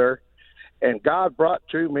things, sir. And God brought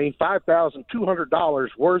to me $5,200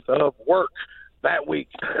 worth of work that week.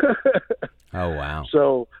 Oh, wow.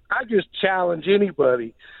 So I just challenge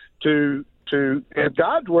anybody to, and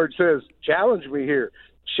God's word says, challenge me here,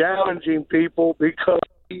 challenging people because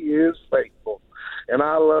he is faithful. And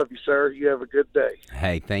I love you, sir. You have a good day.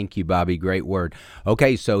 Hey, thank you, Bobby. Great word.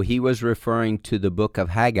 Okay, so he was referring to the book of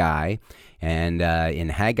Haggai, and in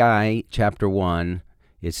Haggai chapter 1,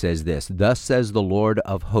 it says this, "Thus says the Lord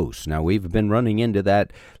of hosts." Now, we've been running into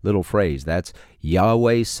that little phrase. That's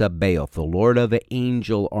Yahweh Sabaoth, the Lord of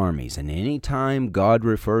angel armies. And any time God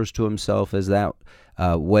refers to himself as that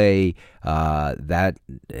way, that,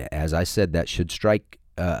 as I said, that should strike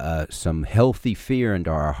some healthy fear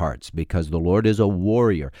into our hearts, because the Lord is a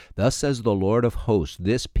warrior. Thus says the Lord of hosts,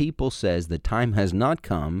 this people says the time has not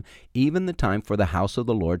come, even the time for the house of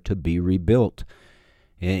the Lord to be rebuilt.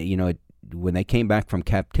 When they came back from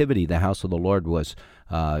captivity, the house of the Lord was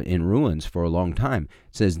in ruins for a long time.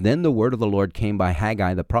 It says, "Then the word of the Lord came by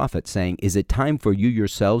Haggai the prophet, saying, Is it time for you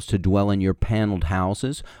yourselves to dwell in your paneled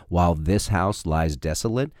houses, while this house lies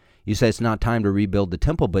desolate? You say it's not time to rebuild the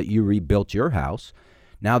temple, but you rebuilt your house.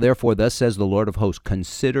 Now therefore, thus says the Lord of hosts,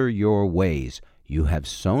 consider your ways. You have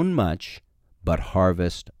sown much, but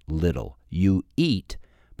harvest little. You eat,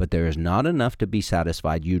 but there is not enough to be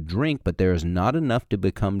satisfied. You drink, but there is not enough to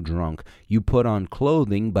become drunk. You put on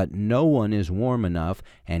clothing, but no one is warm enough.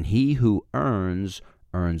 And he who earns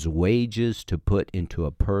wages to put into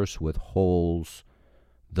a purse with holes.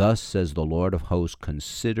 Thus says the Lord of hosts,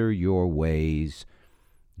 consider your ways.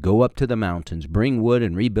 Go up to the mountains, bring wood,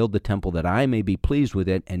 and rebuild the temple, that I may be pleased with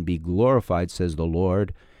it and be glorified, says the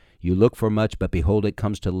Lord. You look for much, but behold, it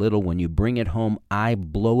comes to little. When you bring it home, I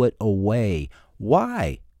blow it away.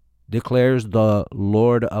 Why? Declares the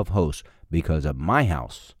Lord of hosts, because of my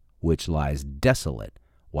house, which lies desolate,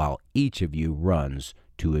 while each of you runs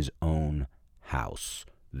to his own house.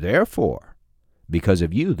 Therefore, because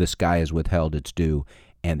of you, the sky has withheld its dew,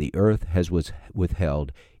 and the earth has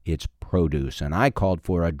withheld its produce. And I called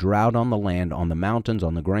for a drought on the land, on the mountains,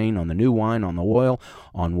 on the grain, on the new wine, on the oil,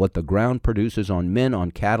 on what the ground produces, on men, on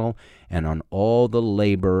cattle, and on all the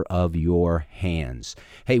labor of your hands.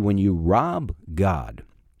 Hey, when you rob God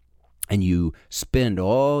and you spend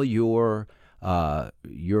all your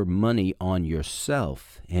money on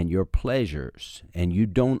yourself and your pleasures, and you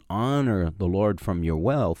don't honor the Lord from your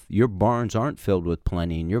wealth, your barns aren't filled with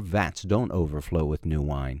plenty, and your vats don't overflow with new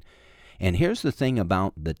wine. And here's the thing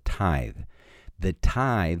about the tithe. The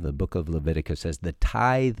tithe, the book of Leviticus says, the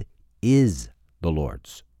tithe is the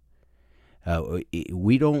Lord's.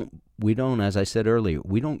 We don't, as I said earlier,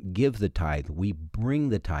 we don't give the tithe. We bring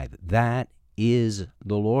the tithe. That is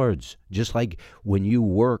the Lord's. Just like when you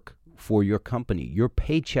work for your company, your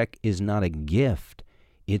paycheck is not a gift.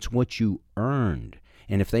 It's what you earned.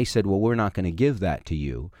 And if they said, well, we're not going to give that to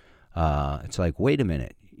you, it's like, wait a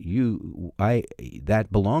minute. That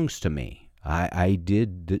belongs to me. I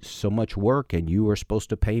did so much work, and you are supposed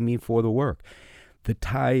to pay me for the work. The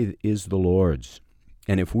tithe is the Lord's.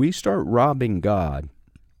 And if we start robbing God,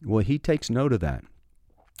 well, he takes note of that.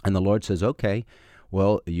 And the Lord says, okay,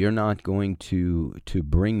 well, you're not going to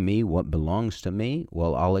bring me what belongs to me.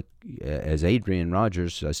 Well, as Adrian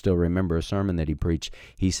Rogers, I still remember a sermon that he preached.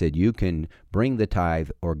 He said, you can bring the tithe,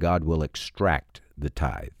 or God will extract the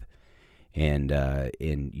tithe. And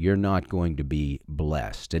you're not going to be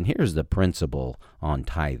blessed. And here's the principle on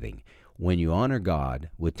tithing. When you honor God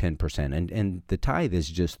with 10%, and the tithe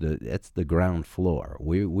is that's the ground floor.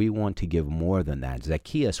 We want to give more than that.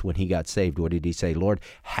 Zacchaeus, when he got saved, what did he say? Lord,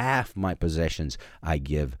 half my possessions I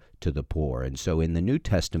give to the poor. And so in the New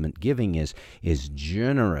Testament, giving is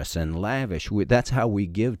generous and lavish. That's how we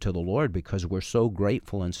give to the Lord, because we're so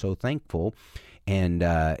grateful and so thankful. And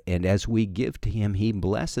as we give to him, he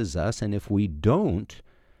blesses us. And if we don't,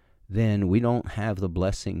 then we don't have the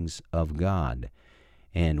blessings of God.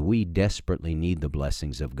 And we desperately need the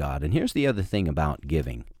blessings of God. And here's the other thing about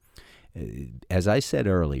giving. As I said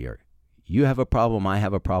earlier, you have a problem, I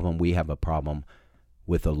have a problem, we have a problem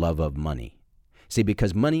with the love of money. See,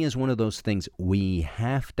 because money is one of those things, we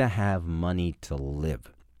have to have money to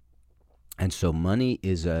live. And so money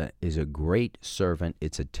is a great servant.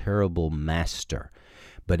 It's a terrible master.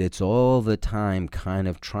 But it's all the time kind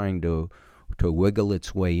of trying to wiggle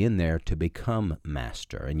its way in there to become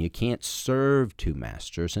master. And you can't serve two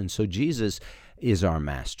masters. And so Jesus is our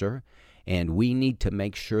master. And we need to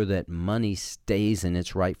make sure that money stays in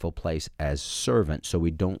its rightful place as servant, so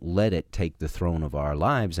we don't let it take the throne of our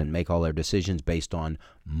lives and make all our decisions based on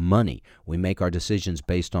money. We make our decisions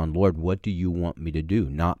based on, Lord, what do you want me to do?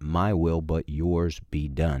 Not my will, but yours be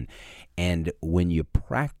done. And when you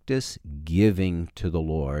practice giving to the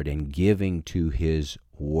Lord and giving to his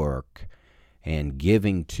work and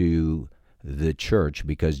giving to the church,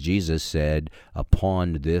 because Jesus said,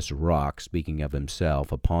 upon this rock, speaking of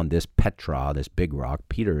himself, upon this Petra, this big rock,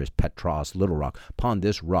 Peter is Petros, little rock, upon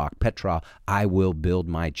this rock, Petra, I will build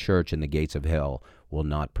my church, and the gates of hell will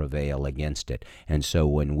not prevail against it. And so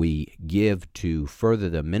when we give to further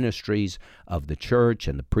the ministries of the church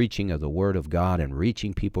and the preaching of the Word of God and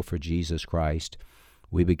reaching people for Jesus Christ,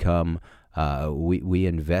 we become, we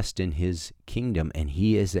invest in his kingdom, and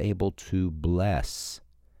he is able to bless.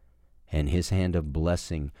 And his hand of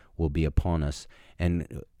blessing will be upon us.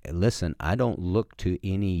 And listen, I don't look to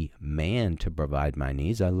any man to provide my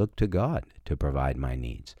needs. I look to God to provide my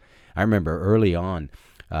needs. I remember early on,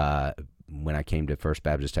 when I came to First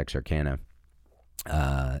Baptist Texarkana,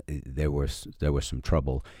 there was some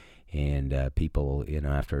trouble, and people,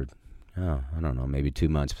 after, I don't know, maybe 2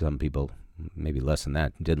 months, some people, maybe less than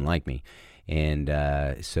that, didn't like me. And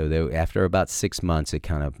so after about 6 months, it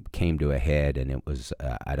kind of came to a head, and it was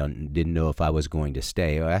I didn't know if I was going to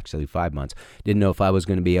stay. Or actually, 5 months, didn't know if I was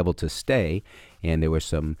going to be able to stay. And there were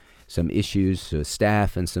some issues with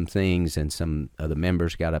staff and some things, and some of the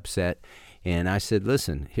members got upset. And I said,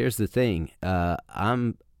 "Listen, here's the thing.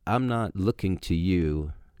 I'm not looking to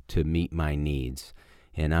you to meet my needs.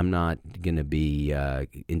 And I'm not going to be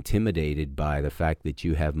intimidated by the fact that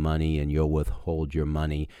you have money and you'll withhold your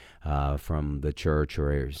money from the church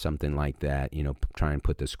or something like that. Try and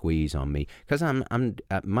put the squeeze on me, because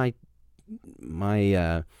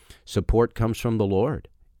my support comes from the Lord,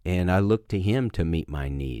 and I look to him to meet my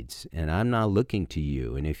needs. And I'm not looking to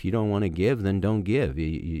you. And if you don't want to give, then don't give.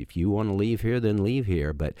 If you want to leave here, then leave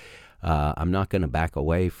here. But I'm not going to back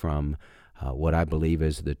away from what I believe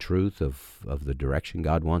is the truth of the direction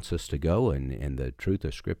God wants us to go, and the truth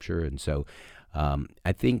of Scripture. And so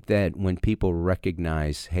I think that when people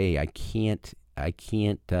recognize, hey, I can't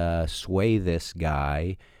sway this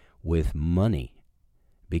guy with money,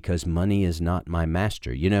 because money is not my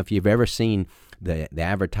master. If you've ever seen the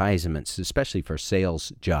advertisements, especially for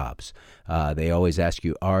sales jobs, they always ask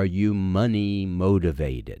you, are you money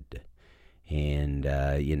motivated? And,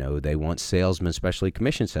 they want salesmen, especially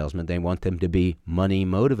commission salesmen, they want them to be money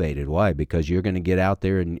motivated. Why? Because you're going to get out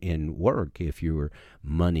there and work if you're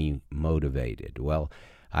money motivated. Well,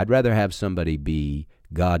 I'd rather have somebody be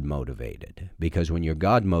God motivated, because when you're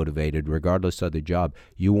God motivated, regardless of the job,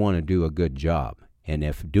 you want to do a good job. And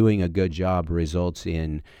if doing a good job results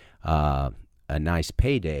in a nice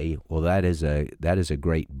payday, well, that is a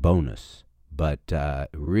great bonus. But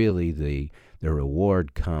really, the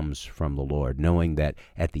reward comes from the Lord, knowing that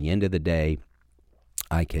at the end of the day,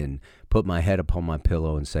 I can put my head upon my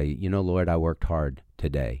pillow and say, Lord, I worked hard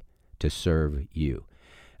today to serve you.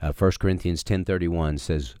 1 Corinthians 10:31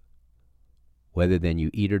 says, whether then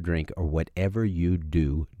you eat or drink or whatever you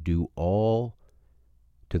do, do all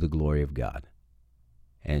to the glory of God.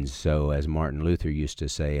 And so, as Martin Luther used to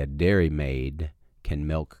say, a dairymaid can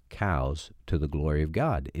milk cows to the glory of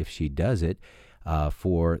God if she does it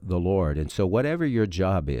for the Lord. And so whatever your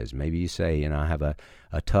job is, maybe you say, I have a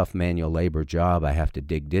tough manual labor job. I have to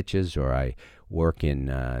dig ditches, or I work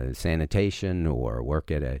in sanitation, or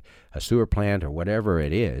work at a sewer plant, or whatever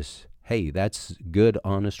it is. Hey, that's good,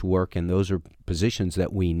 honest work, and those are positions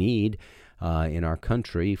that we need in our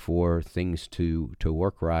country for things to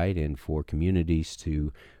work right and for communities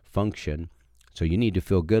to function. So you need to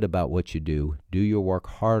feel good about what you do. Do your work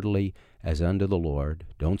heartily as unto the Lord.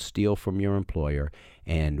 Don't steal from your employer.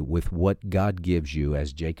 And with what God gives you,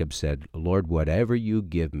 as Jacob said, Lord, whatever you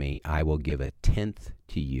give me, I will give 1/10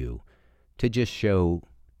 to you, to just show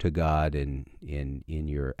to God in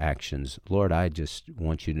your actions, Lord, I just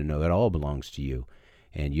want you to know it all belongs to you.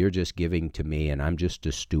 And you're just giving to me, and I'm just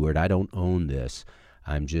a steward. I don't own this.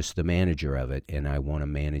 I'm just the manager of it, and I want to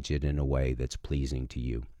manage it in a way that's pleasing to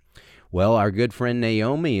you. Well, our good friend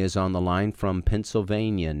Naomi is on the line from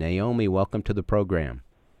Pennsylvania. Naomi, welcome to the program.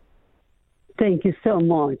 Thank you so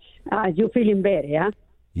much. You feeling better, yeah?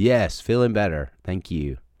 Yes, feeling better. Thank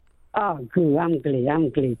you. Oh, good. I'm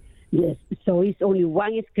glad. Yes. So it's only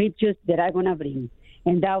one scripture that I'm going to bring,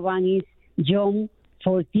 and that one is John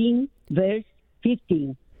 14, verse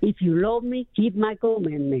 15. If you love me, keep my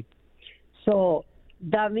commandment. So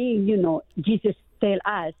that means, Jesus tell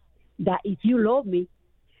us that if you love me,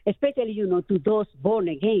 especially, to those born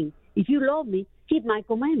again, if you love me, keep my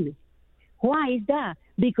commandment. Why is that?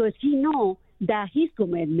 because he knows that his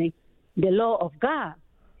commandment, the law of God,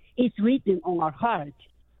 is written on our heart.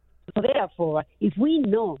 So therefore, if we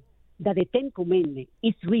know that the Ten Commandments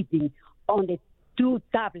is written on the two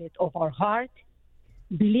tablets of our heart,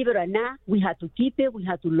 believe it or not, we have to keep it, we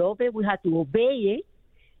have to love it, we have to obey it.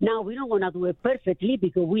 Now, we don't want to do it perfectly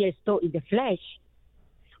because we are still in the flesh,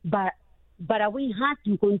 but we have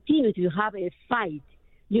to continue to have a fight,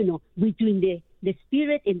 between the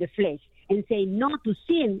spirit and the flesh, and say no to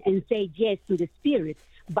sin and say yes to the spirit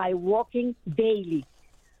by walking daily,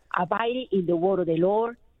 abiding in the word of the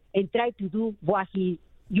Lord, and try to do what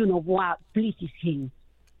what pleases him.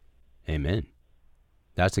 Amen.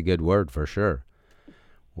 That's a good word for sure.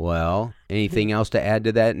 Well, anything else to add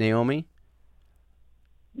to that, Naomi?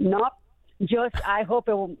 No, just I hope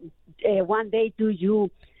one day to you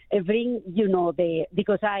bring,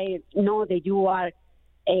 because I know that you are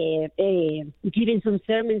giving some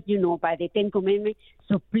sermons, by the Ten Commandments.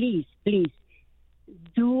 So please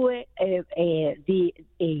do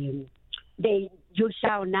you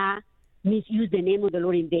shall not misuse the name of the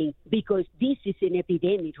Lord in vain, because this is an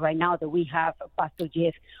epidemic right now that we have, Pastor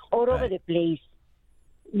Jeff, all over the place.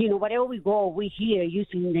 Wherever we go, we hear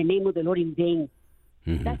using the name of the Lord in vain.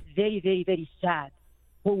 Mm-hmm. That's very, very, very sad.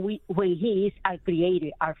 When he is our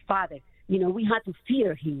creator, our father, we have to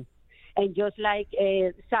fear him. And just like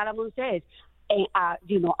Solomon says,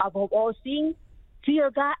 above all things,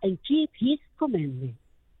 fear God and keep his commandments.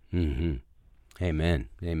 Mm-hmm. Amen.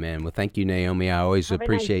 Amen. Well, thank you, Naomi. I always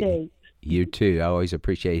appreciate you too. I always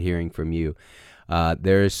appreciate hearing from you.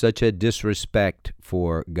 There is such a disrespect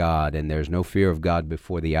for God, and there's no fear of God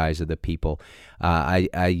before the eyes of the people.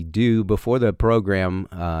 I do, before the program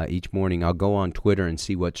each morning, I'll go on Twitter and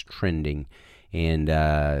see what's trending.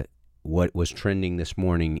 And what was trending this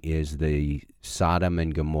morning is the Sodom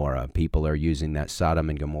and Gomorrah. People are using that Sodom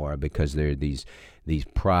and Gomorrah because there are these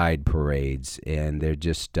pride parades, and they're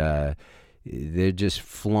just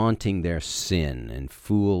flaunting their sin, and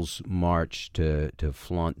fools march to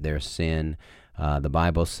flaunt their sin. The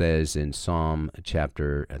Bible says in Psalm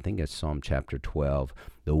chapter 12,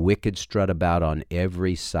 the wicked strut about on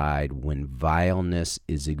every side when vileness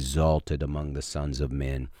is exalted among the sons of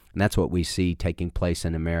men. And that's what we see taking place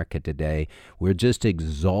in America today. We're just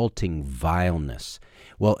exalting vileness.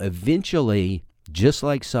 Well, eventually, just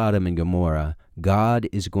like Sodom and Gomorrah, God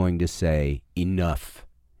is going to say, enough.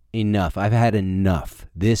 Enough. I've had enough.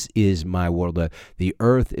 This is my world. The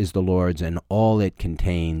earth is the Lord's and all it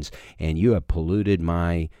contains, and you have polluted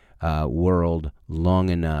my world long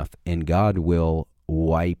enough, and God will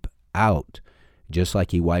wipe out, just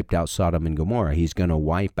like he wiped out Sodom and Gomorrah. He's going to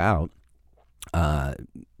wipe out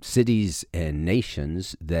cities and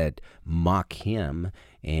nations that mock him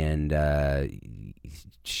and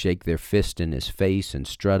shake their fist in his face and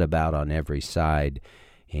strut about on every side.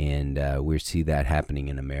 And we see that happening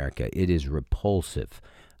in America. It is repulsive.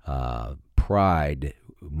 Pride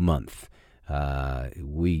Month.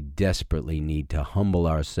 We desperately need to humble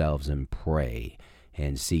ourselves and pray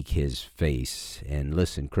and seek his face. And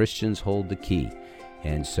listen, Christians hold the key.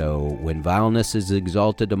 And so when vileness is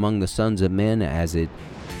exalted among the sons of men, as it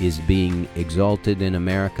is being exalted in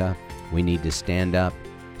America, we need to stand up,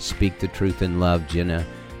 speak the truth in love. Jenna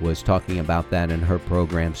was talking about that in her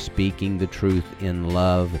program, speaking the truth in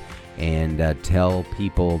love, and tell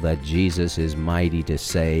people that Jesus is mighty to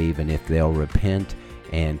save, and if they'll repent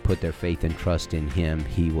and put their faith and trust in him,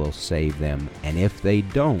 he will save them. And if they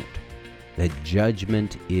don't, that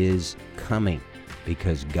judgment is coming,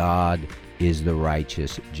 because God is the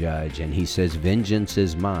righteous judge. And he says, vengeance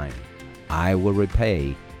is mine, I will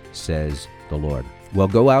repay, says the Lord. Well,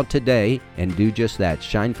 go out today and do just that.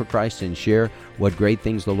 Shine for Christ and share what great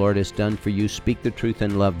things the Lord has done for you. Speak the truth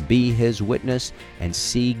in love. Be his witness and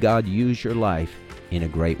see God use your life in a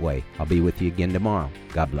great way. I'll be with you again tomorrow.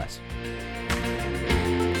 God bless.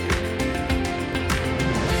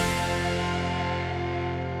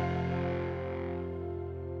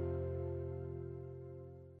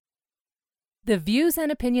 The views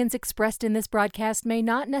and opinions expressed in this broadcast may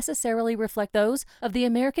not necessarily reflect those of the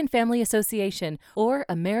American Family Association or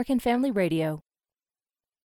American Family Radio.